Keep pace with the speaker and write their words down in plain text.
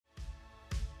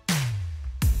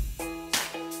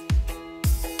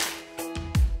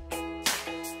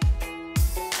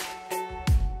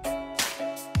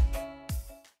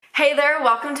Hey there,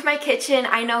 welcome to my kitchen.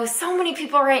 I know so many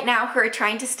people right now who are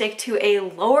trying to stick to a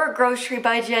lower grocery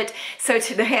budget, so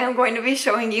today I'm going to be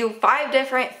showing you 5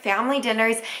 different family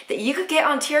dinners that you could get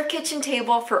onto your kitchen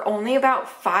table for only about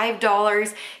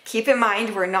 $5. Keep in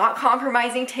mind, we're not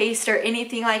compromising taste or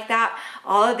anything like that.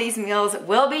 All of these meals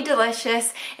will be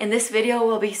delicious, and this video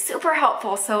will be super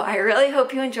helpful, so I really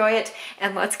hope you enjoy it,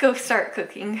 and let's go start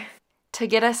cooking. To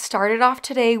get us started off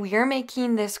today, we are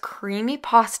making this creamy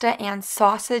pasta and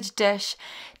sausage dish.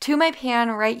 To my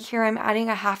pan right here, I'm adding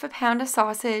a half a pound of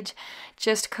sausage.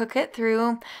 Just cook it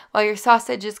through. While your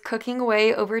sausage is cooking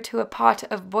away, over to a pot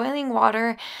of boiling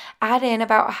water, add in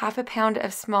about half a pound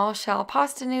of small shell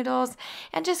pasta noodles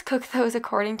and just cook those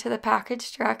according to the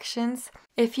package directions.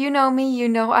 If you know me, you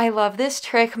know I love this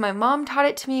trick. My mom taught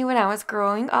it to me when I was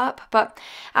growing up, but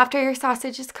after your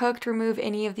sausage is cooked, remove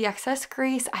any of the excess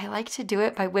grease. I like to do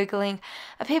it by wiggling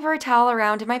a paper towel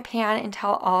around in my pan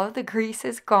until all of the grease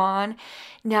is gone.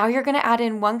 Now you're going to add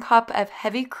in 1 cup of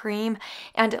heavy cream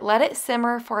and let it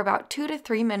simmer for about 2 to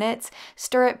 3 minutes.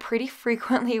 Stir it pretty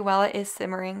frequently while it is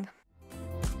simmering.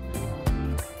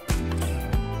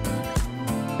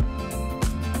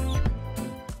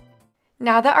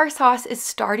 Now that our sauce is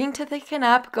starting to thicken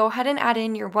up, go ahead and add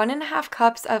in your 1.5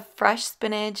 cups of fresh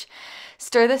spinach.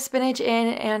 Stir the spinach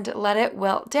in and let it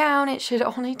wilt down. It should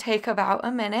only take about a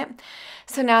minute.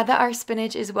 So now that our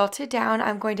spinach is wilted down,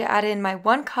 I'm going to add in my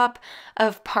 1 cup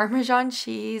of Parmesan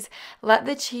cheese. Let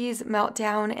the cheese melt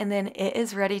down and then it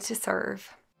is ready to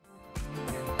serve.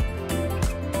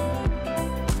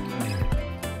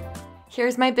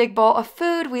 Here's my big bowl of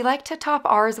food. We like to top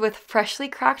ours with freshly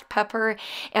cracked pepper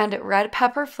and red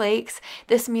pepper flakes.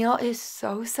 This meal is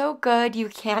so good. You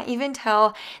can't even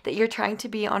tell that you're trying to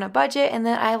be on a budget. And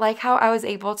then I like how I was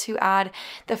able to add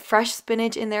the fresh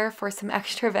spinach in there for some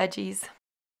extra veggies.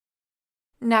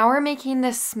 Now we're making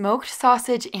this smoked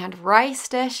sausage and rice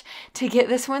dish. To get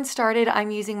this one started, I'm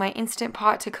using my Instant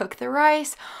Pot to cook the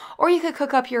rice, or you could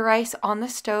cook up your rice on the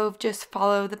stove. Just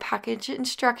follow the package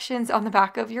instructions on the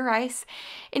back of your rice.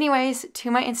 Anyways,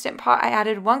 to my Instant Pot, I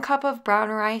added 1 cup of brown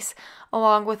rice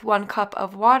along with 1 cup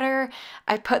of water.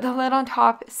 I put the lid on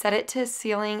top, set it to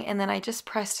sealing, and then I just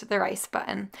pressed the rice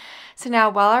button. So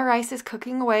now while our rice is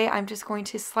cooking away, I'm just going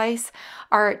to slice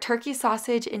our turkey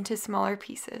sausage into smaller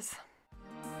pieces.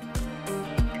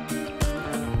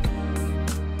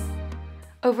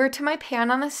 Over to my pan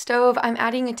on the stove, I'm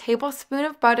adding a tablespoon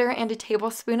of butter and a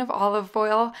tablespoon of olive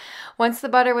oil. Once the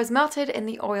butter was melted and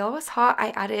the oil was hot,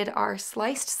 I added our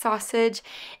sliced sausage,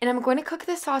 and I'm going to cook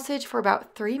the sausage for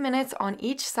about 3 minutes on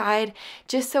each side,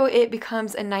 just so it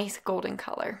becomes a nice golden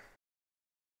color.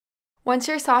 Once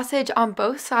your sausage on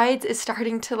both sides is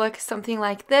starting to look something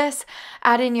like this,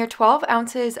 add in your 12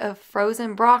 ounces of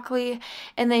frozen broccoli,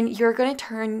 and then you're going to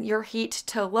turn your heat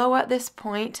to low at this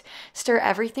point. Stir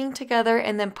everything together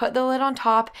and then put the lid on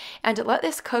top and let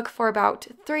this cook for about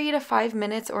 3 to 5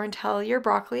 minutes or until your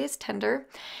broccoli is tender.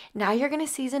 Now you're going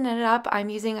to season it up.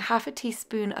 I'm using a half a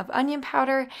teaspoon of onion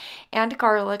powder and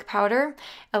garlic powder,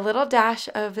 a little dash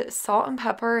of salt and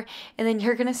pepper, and then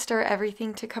you're going to stir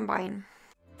everything to combine.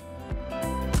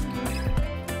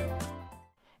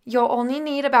 You'll only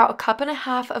need about 1.5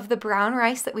 cups of the brown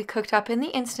rice that we cooked up in the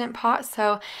Instant Pot,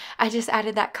 so I just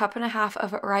added that 1.5 cups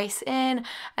of rice in.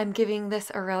 I'm giving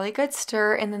this a really good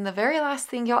stir, and then the very last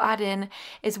thing you'll add in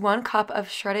is 1 cup of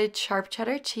shredded sharp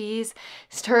cheddar cheese.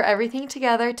 Stir everything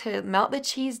together to melt the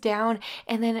cheese down,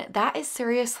 and then that is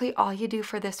seriously all you do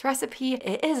for this recipe.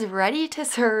 It is ready to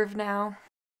serve now.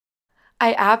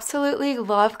 I absolutely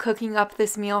love cooking up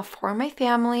this meal for my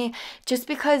family just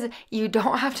because you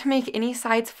don't have to make any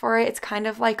sides for it. It's kind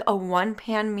of like a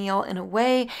one-pan meal in a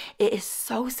way. It is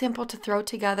so simple to throw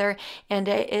together and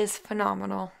it is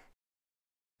phenomenal.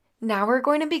 Now we're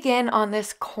going to begin on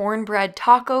this cornbread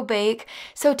taco bake.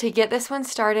 So to get this one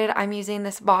started, I'm using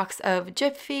this box of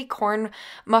Jiffy corn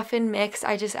muffin mix.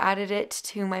 I just added it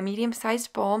to my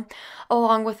medium-sized bowl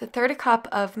along with 1/3 cup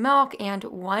of milk and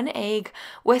 1 egg.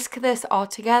 Whisk this all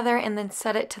together and then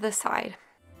set it to the side.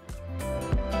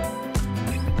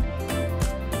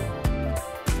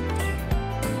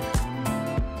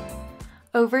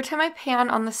 Over to my pan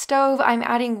on the stove, I'm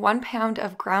adding 1 pound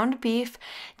of ground beef.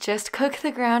 Just cook the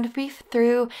ground beef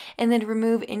through and then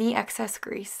remove any excess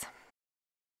grease.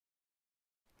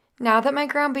 Now that my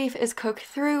ground beef is cooked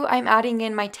through, I'm adding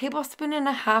in my 1.5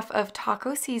 tablespoons of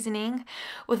taco seasoning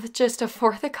with just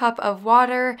 1/4 cup of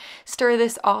water. Stir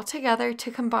this all together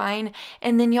to combine,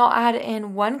 and then you'll add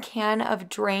in 1 can of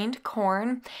drained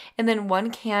corn and then 1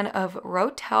 can of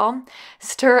rotel.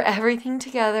 Stir everything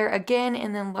together again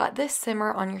and then let this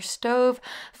simmer on your stove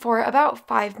for about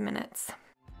 5 minutes.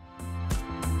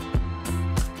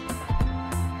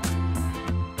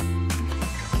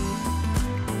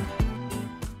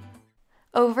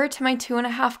 Over to my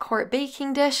 2.5 quart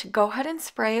baking dish, go ahead and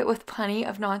spray it with plenty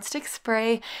of nonstick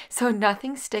spray so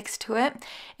nothing sticks to it.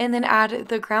 And then add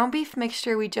the ground beef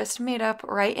mixture we just made up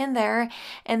right in there.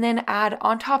 And then add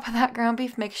on top of that ground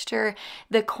beef mixture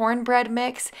the cornbread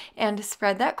mix and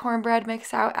spread that cornbread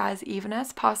mix out as even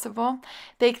as possible.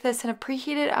 Bake this in a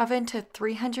preheated oven to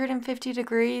 350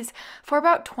 degrees for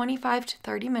about 25 to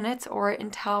 30 minutes or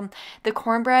until the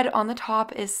cornbread on the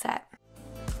top is set.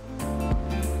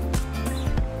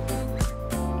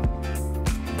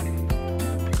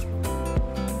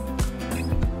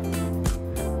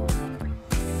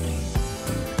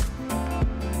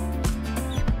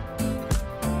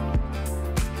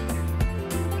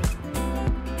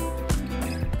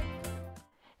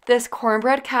 This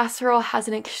cornbread casserole has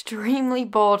an extremely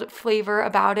bold flavor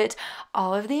about it.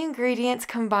 All of the ingredients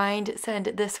combined send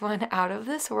this one out of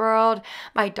this world.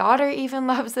 My daughter even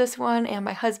loves this one, and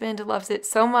my husband loves it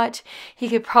so much he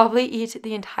could probably eat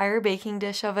the entire baking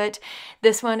dish of it.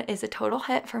 This one is a total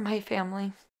hit for my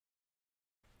family.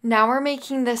 Now we're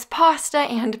making this pasta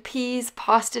and peas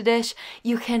pasta dish.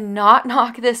 You cannot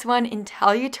knock this one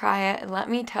until you try it, let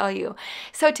me tell you.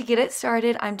 So to get it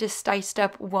started, I'm just diced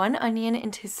up 1 onion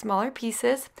into smaller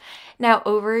pieces. Now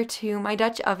over to my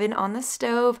Dutch oven on the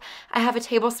stove. I have a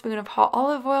tablespoon of hot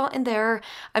olive oil in there.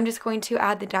 I'm just going to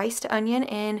add the diced onion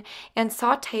in and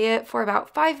saute it for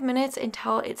about 5 minutes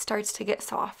until it starts to get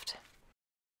soft.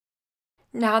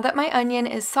 Now that my onion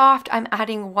is soft, I'm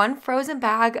adding 1 frozen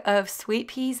bag of sweet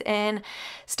peas in.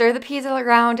 Stir the peas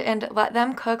around and let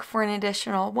them cook for an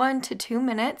additional 1 to 2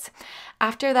 minutes.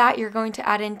 After that, you're going to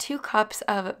add in 2 cups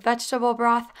of vegetable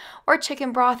broth or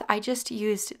chicken broth. I just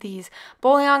used these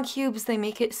bouillon cubes. They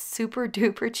make it super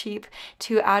duper cheap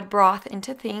to add broth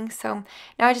into things. So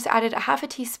now I just added a half a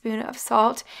teaspoon of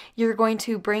salt. You're going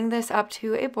to bring this up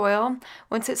to a boil.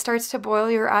 Once it starts to boil,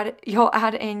 you'll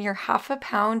add in your half a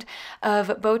pound of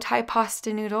bow tie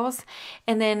pasta noodles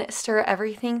and then stir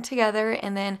everything together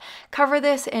and then cover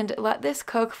this and let this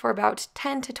cook for about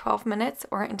 10 to 12 minutes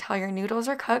or until your noodles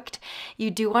are cooked. You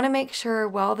do want to make sure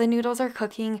while the noodles are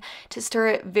cooking to stir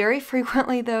it very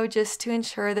frequently though, just to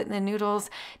ensure that the noodles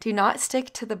do not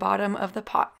stick to the bottom of the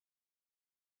pot.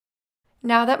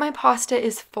 Now that my pasta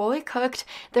is fully cooked,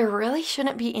 there really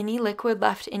shouldn't be any liquid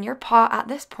left in your pot at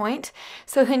this point.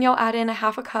 So then you'll add in a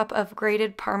half a cup of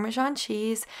grated Parmesan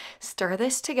cheese, stir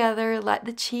this together, let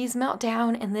the cheese melt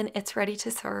down, and then it's ready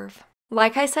to serve.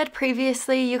 Like I said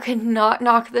previously, you cannot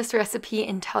knock this recipe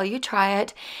until you try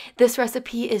it. This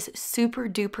recipe is super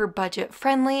duper budget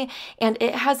friendly and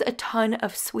it has a ton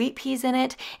of sweet peas in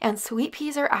it, and sweet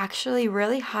peas are actually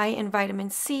really high in vitamin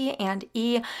C and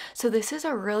E, so this is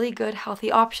a really good healthy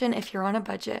option if you're on a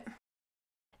budget.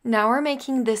 Now we're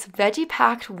making this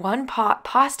veggie-packed 1-pot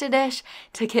pasta dish.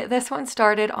 To get this one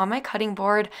started on my cutting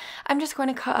board, I'm just going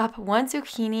to cut up 1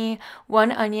 zucchini,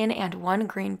 1 onion, and 1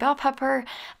 green bell pepper.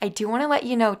 I do want to let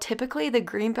you know, typically the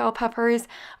green bell peppers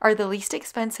are the least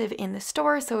expensive in the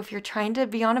store, so if you're trying to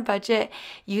be on a budget,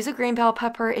 use a green bell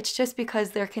pepper. It's just because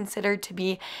they're considered to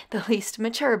be the least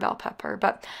mature bell pepper.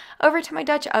 But over to my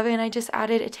Dutch oven, I just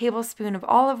added a tablespoon of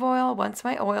olive oil. Once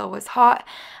my oil was hot,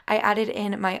 I added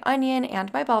in my onion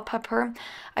and my bell pepper.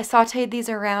 I sauteed these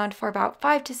around for about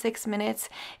 5 to 6 minutes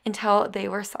until they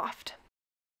were soft.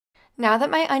 Now that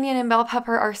my onion and bell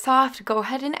pepper are soft, go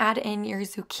ahead and add in your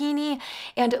zucchini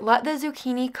and let the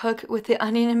zucchini cook with the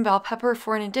onion and bell pepper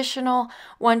for an additional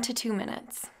 1 to 2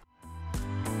 minutes.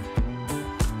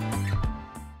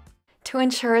 To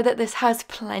ensure that this has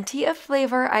plenty of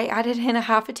flavor, I added in a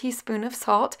half a teaspoon of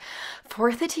salt,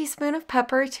 1/4 teaspoon of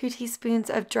pepper, 2 teaspoons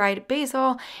of dried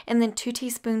basil, and then 2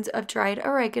 teaspoons of dried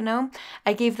oregano.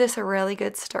 I gave this a really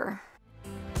good stir.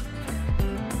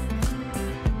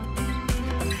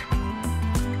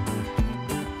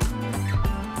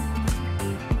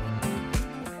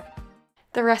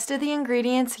 The rest of the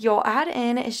ingredients you'll add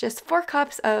in is just 4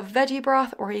 cups of veggie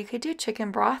broth, or you could do chicken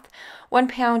broth, 1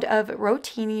 pound of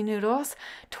rotini noodles,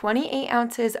 28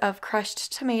 ounces of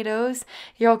crushed tomatoes.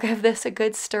 You'll give this a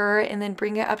good stir and then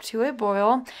bring it up to a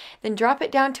boil. Then drop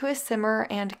it down to a simmer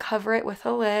and cover it with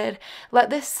a lid. Let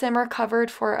this simmer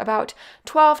covered for about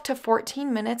 12 to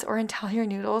 14 minutes or until your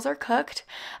noodles are cooked.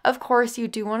 Of course, you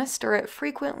do want to stir it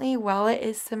frequently while it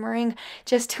is simmering,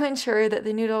 just to ensure that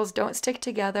the noodles don't stick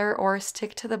together or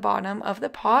stick to the bottom of the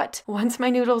pot. Once my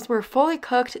noodles were fully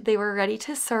cooked, they were ready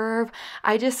to serve.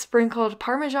 I just sprinkled sprinkled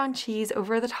Parmesan cheese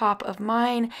over the top of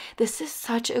mine. This is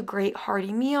such a great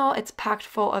hearty meal. It's packed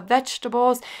full of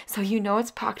vegetables, so you know it's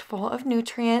packed full of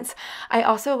nutrients. I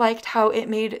also liked how it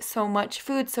made so much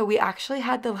food, so we actually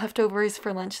had the leftovers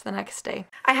for lunch the next day.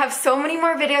 I have so many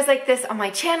more videos like this on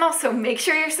my channel, so make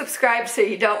sure you're subscribed so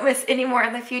you don't miss any more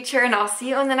in the future, and I'll see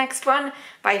you in the next one.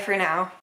 Bye for now.